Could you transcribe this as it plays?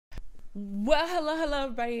Well, hello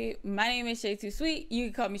everybody. My name is Shaytosweet. You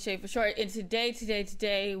can call me Shay for short. And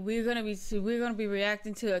today we're gonna be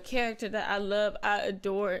reacting to a character that I love, I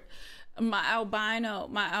adore, my albino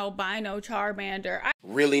Charmander.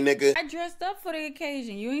 Really, nigga? I dressed up for the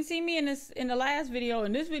occasion. You ain't seen me in the last video,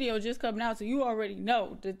 and this video just coming out, so you already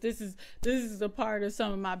know that this is a part of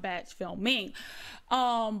some of my batch filming.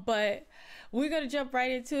 But we're gonna jump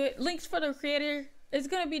right into it. Links for the creator, it's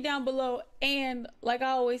gonna be down below, and like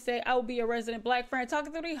I always say, I will be a resident black friend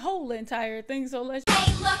talking through the whole entire thing. So let's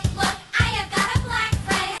look, I have got a black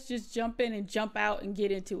friend. Let's just jump in and jump out and get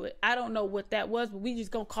into it. I don't know what that was, but we just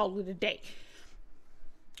gonna call it a day.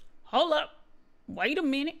 Hold up, wait a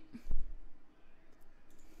minute.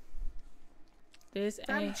 This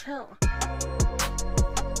ain't chill.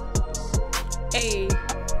 Hey.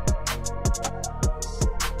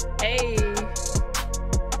 Hey.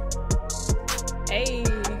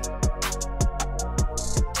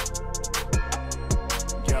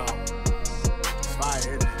 Yo, it's fire,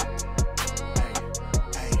 isn't it?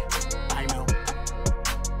 Hey, I know.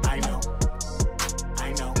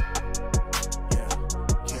 Yeah.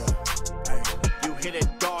 Hey, you hear the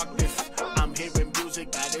darkness, I'm hearing music,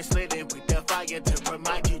 I just lit it with the fire to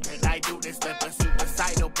remind you that I do this, never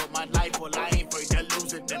suicidal, but my life, well, I ain't afraid to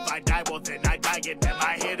lose it. If I die, well, then I die, and then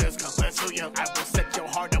my hitters come pursue you. I will set your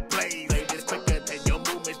heart ablaze. Ladies quicker than your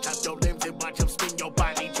movements, chop your limbs and watch them spin your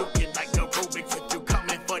body, juking like the Rubik's. If you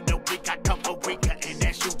coming for the weak, I come for weaker, and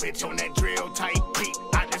that's you, bitch, on that drill tight beat.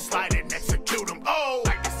 I just slide and execute them. Oh,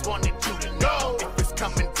 I just wanted you to know, if it's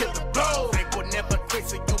coming to the blow, I will never quit,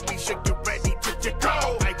 so you be sure you're ready to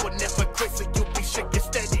go. I will never quit, so you be sure you're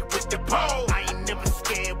steady with the pole. I ain't never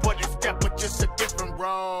scared, what is that, but just a different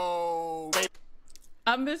role.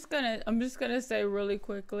 I'm just gonna say really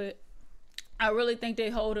quickly, I really think they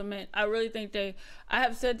hold him in. I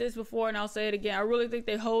have said this before and I'll say it again. I really think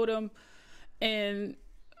they hold him in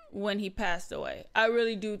when he passed away. I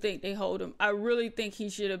really do think they hold him. I really think he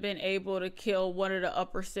should have been able to kill one of the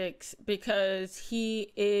upper six, because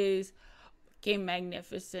he is fucking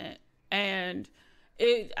magnificent. And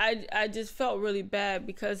I just felt really bad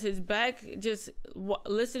because his back, just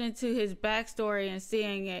listening to his backstory and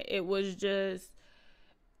seeing it, it was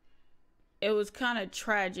kind of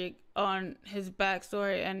tragic on his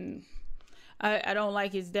backstory. And I don't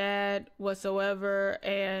like his dad whatsoever,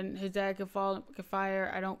 and his dad can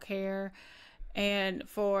fire, I don't care. And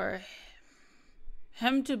for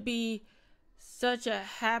him to be such a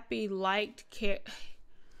happy, liked character,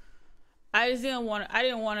 I didn't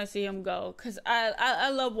want to see him go, because I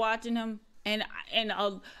love watching him, and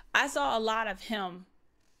I saw a lot of him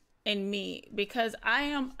in me, because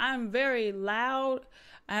I'm very loud.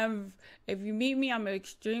 If you meet me,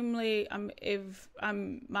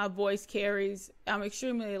 my voice carries. I'm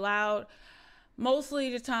extremely loud,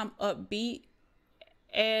 mostly the time upbeat,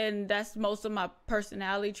 and that's most of my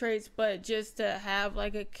personality traits. But just to have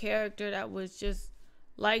like a character that was just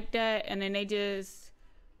like that, and then they just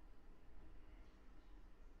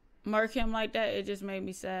murk him like that, it just made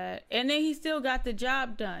me sad. And then he still got the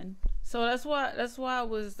job done. So that's why I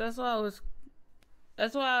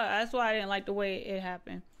didn't like the way it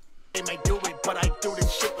happened. They may do it, but I do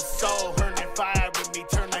this shit with soul. Burning fire with me,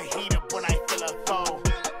 turn the heat up when I feel a foe.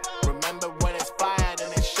 Remember when it's fired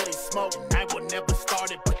and it's shitty smoke. I will never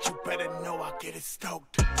start it, but you better know I'll get it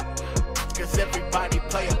stoked. Cause everybody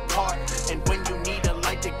play a part, and when you need a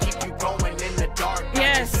light to keep you going in the dark.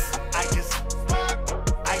 Yes. I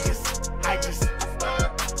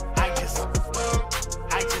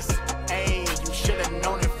just, hey, you should have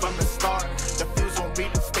known it from the start. The fuse won't be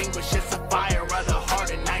distinguished, it's a fire of the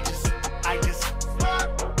heart. And I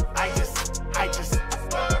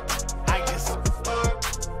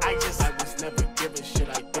was never giving shit,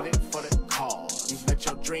 I did it for the cause. You let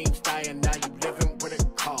your dreams die and now you living with a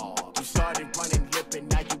cause. You started running lipping,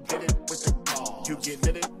 now you get it with the cause. You get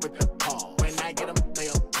lit it with the pause. When I get them,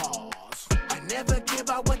 they'll pause. I never give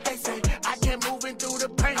out what they say, I kept moving through the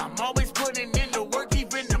pain. I'm always putting in the work,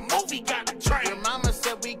 even the movie got a train. Your mama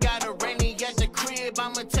said we got a rainy at the crib,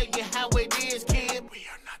 I'ma tell you how it is, kid. We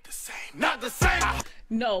are not the same. Not the same!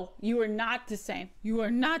 No, you are not the same. You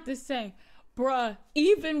are not the same. Bruh,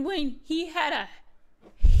 even when he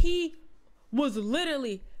was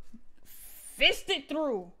literally fisted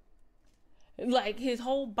through. Like, his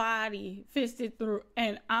whole body fisted through,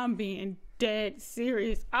 and I'm being dead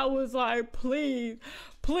serious. I was like, please,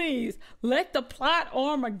 let the plot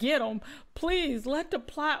armor get him. Please, let the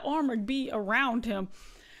plot armor be around him.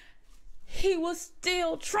 He was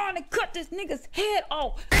still trying to cut this nigga's head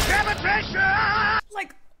off.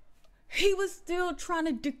 Like, he was still trying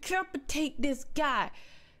to decapitate this guy.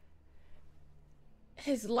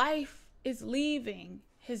 His life is leaving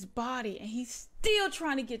his body and he's still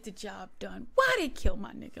trying to get the job done. Why they kill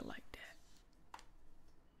my nigga like that?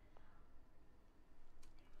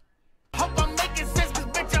 Hope I'm making sense, cause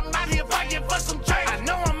bitch, I'm out here fighting for some change. I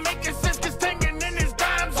know I'm making sense, cause thinking in his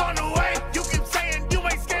dimes on the way. You keep saying you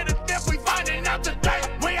ain't scared of death, we finding out today.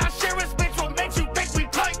 We out sharing bitch, what makes you think we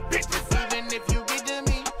play? Bitches, even if you get to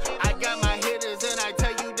me, I got my hitters and I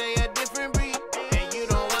tell you they a different breed. And you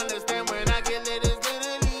don't understand when I get lit, it's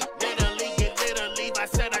literally get lit or leave. I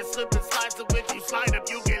said I slip and slide, so if you slide up,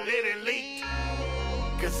 you get lit and leave.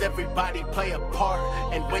 Cause everybody play a part,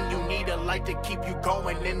 and when you need a light to keep you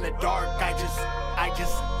going in the dark, I just,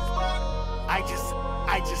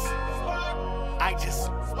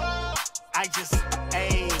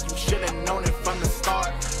 hey, you should've known it from the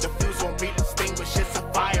start. The fuse won't be extinguished, it's a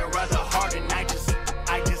fire of the heart, and I just.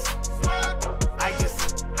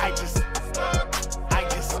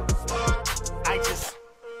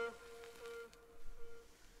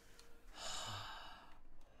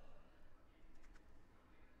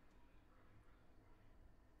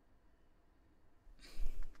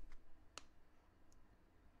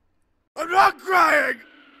 I'm not crying!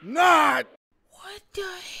 Not! What the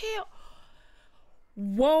hell?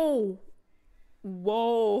 Whoa.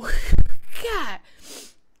 Whoa. God.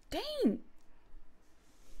 Dang.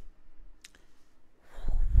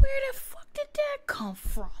 Where the fuck did that come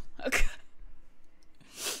from?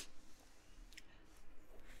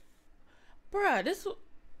 Bruh, this was...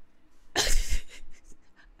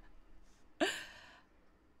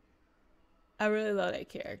 I really love that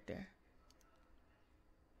character.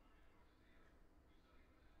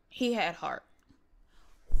 He had heart.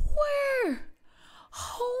 Where?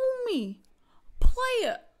 Homie.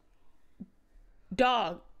 Player.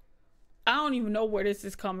 Dog. I don't even know where this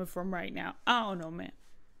is coming from right now. I don't know, man.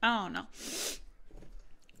 I don't know.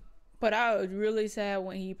 But I was really sad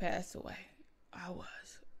when he passed away. I was.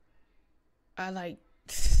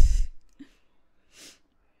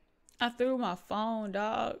 I threw my phone,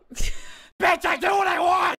 dog. Bitch, I do what I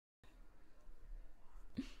want!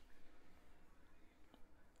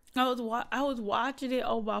 I was watching it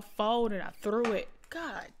on my phone and I threw it.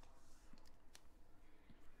 God.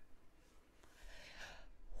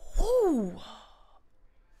 Whew.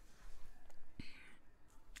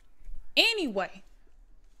 Anyway,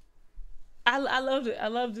 I love it. I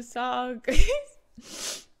love the song.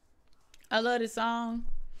 I love the song,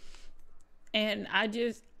 and I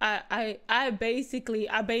basically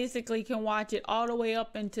can watch it all the way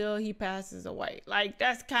up until he passes away. Like,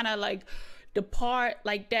 that's kind of like the part,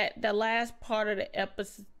 like the last part of the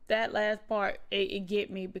episode. That last part, it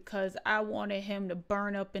get me because I wanted him to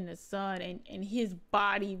burn up in the sun, and his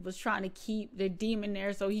body was trying to keep the demon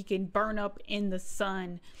there so he can burn up in the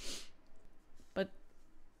sun. But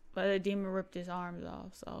the demon ripped his arms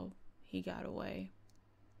off, so he got away.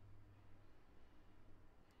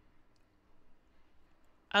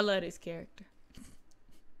 I love this character.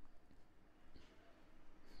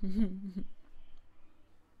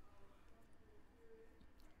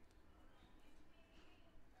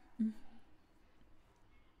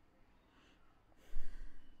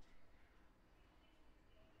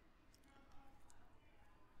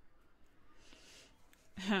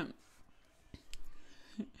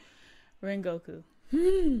 Rengoku.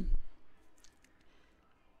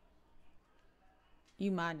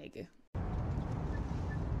 You my nigga.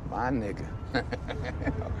 My nigga.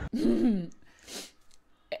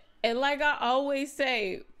 And like I always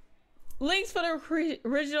say, links for the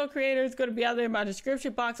original creator is going to be out there in my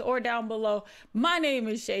description box or down below. My name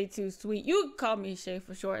is Shaytosweet. You can call me Shay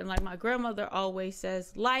for short. And like my grandmother always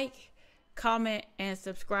says, like, comment, and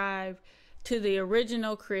subscribe to the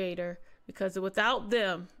original creator, because without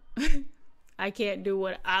them, I can't do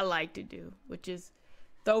what I like to do, which is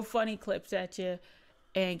throw funny clips at you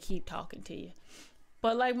and keep talking to you.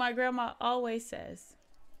 But like my grandma always says,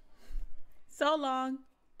 so long.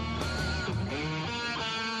 It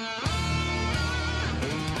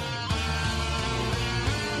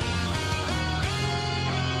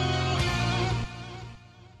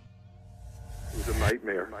was a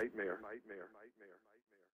nightmare.